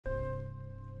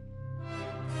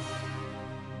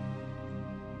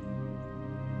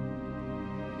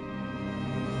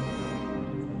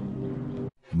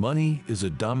Money is a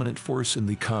dominant force in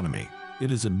the economy.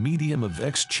 It is a medium of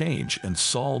exchange and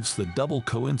solves the double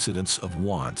coincidence of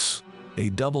wants. A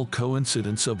double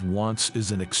coincidence of wants is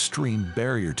an extreme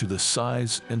barrier to the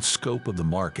size and scope of the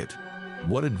market.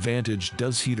 What advantage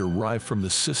does he derive from the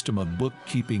system of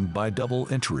bookkeeping by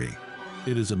double entry?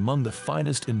 It is among the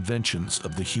finest inventions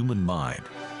of the human mind.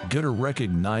 Goethe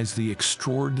recognized the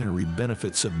extraordinary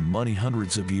benefits of money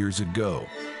hundreds of years ago.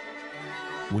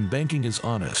 When banking is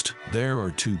honest, there are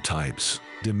two types: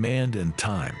 demand and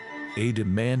time. A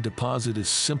demand deposit is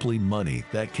simply money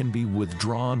that can be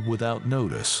withdrawn without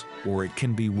notice, or it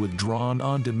can be withdrawn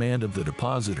on demand of the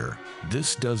depositor.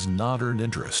 This does not earn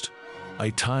interest.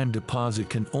 A time deposit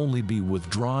can only be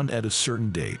withdrawn at a certain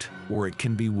date, or it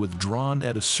can be withdrawn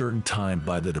at a certain time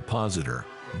by the depositor.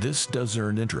 This does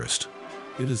earn interest.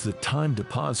 It is the time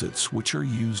deposits which are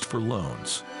used for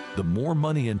loans. The more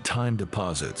money in time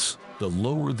deposits, the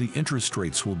lower the interest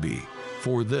rates will be.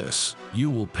 For this, you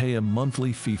will pay a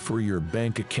monthly fee for your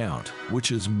bank account,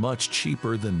 which is much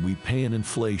cheaper than we pay in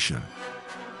inflation.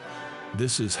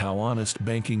 This is how honest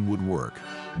banking would work.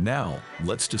 Now,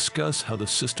 let's discuss how the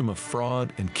system of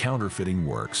fraud and counterfeiting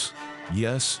works.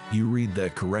 Yes, you read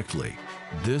that correctly.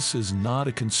 This is not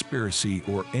a conspiracy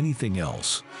or anything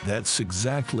else. That's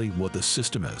exactly what the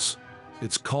system is.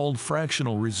 It's called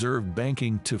fractional reserve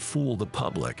banking to fool the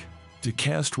public, to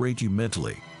castrate you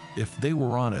mentally. If they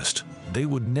were honest, they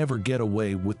would never get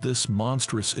away with this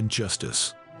monstrous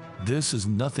injustice. This is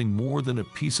nothing more than a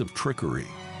piece of trickery.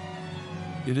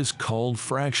 It is called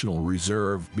fractional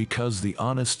reserve because the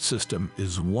honest system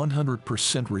is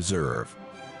 100% reserve.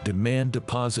 Demand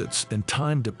deposits and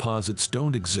time deposits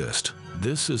don't exist.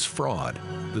 This is fraud.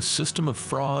 The system of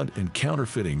fraud and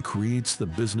counterfeiting creates the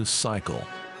business cycle.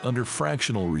 Under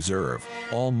fractional reserve,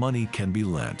 all money can be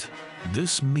lent.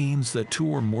 This means that two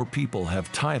or more people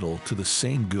have title to the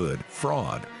same good.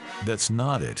 Fraud. That's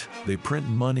not it. They print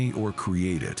money or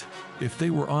create it. If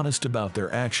they were honest about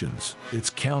their actions,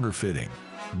 it's counterfeiting.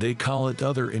 They call it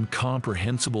other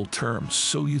incomprehensible terms,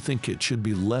 so you think it should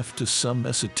be left to some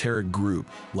esoteric group,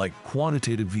 like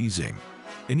quantitative easing.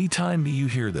 Anytime you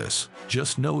hear this,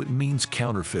 just know it means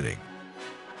counterfeiting.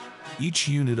 Each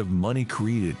unit of money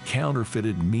created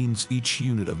counterfeited means each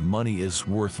unit of money is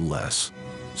worth less.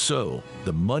 So,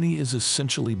 the money is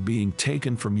essentially being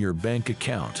taken from your bank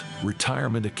account,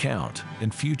 retirement account,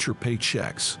 and future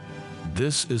paychecks.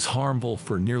 This is harmful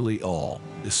for nearly all,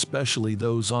 especially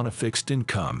those on a fixed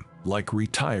income, like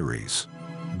retirees.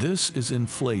 This is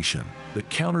inflation, the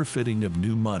counterfeiting of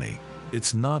new money.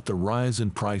 It's not the rise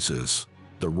in prices.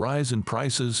 The rise in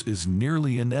prices is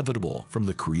nearly inevitable from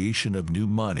the creation of new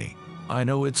money. I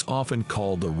know it's often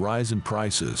called the rise in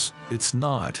prices. It's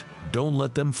not. Don't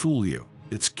let them fool you.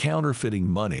 It's counterfeiting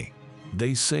money.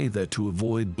 They say that to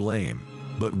avoid blame,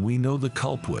 but we know the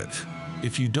culprit.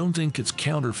 If you don't think it's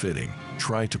counterfeiting,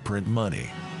 try to print money.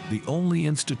 The only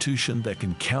institution that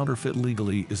can counterfeit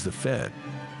legally is the Fed.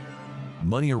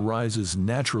 Money arises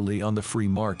naturally on the free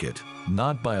market,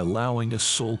 not by allowing a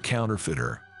sole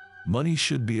counterfeiter. Money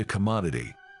should be a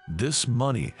commodity. This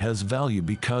money has value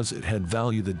because it had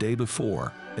value the day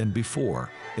before, and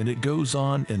it goes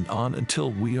on and on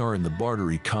until we are in the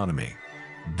barter economy.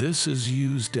 This is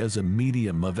used as a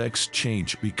medium of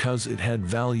exchange because it had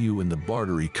value in the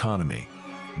barter economy.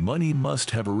 Money must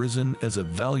have arisen as a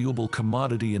valuable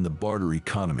commodity in the barter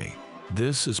economy.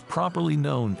 This is properly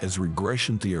known as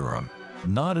regression theorem.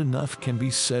 Not enough can be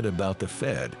said about the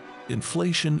Fed.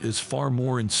 Inflation is far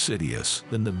more insidious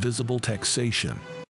than the visible taxation.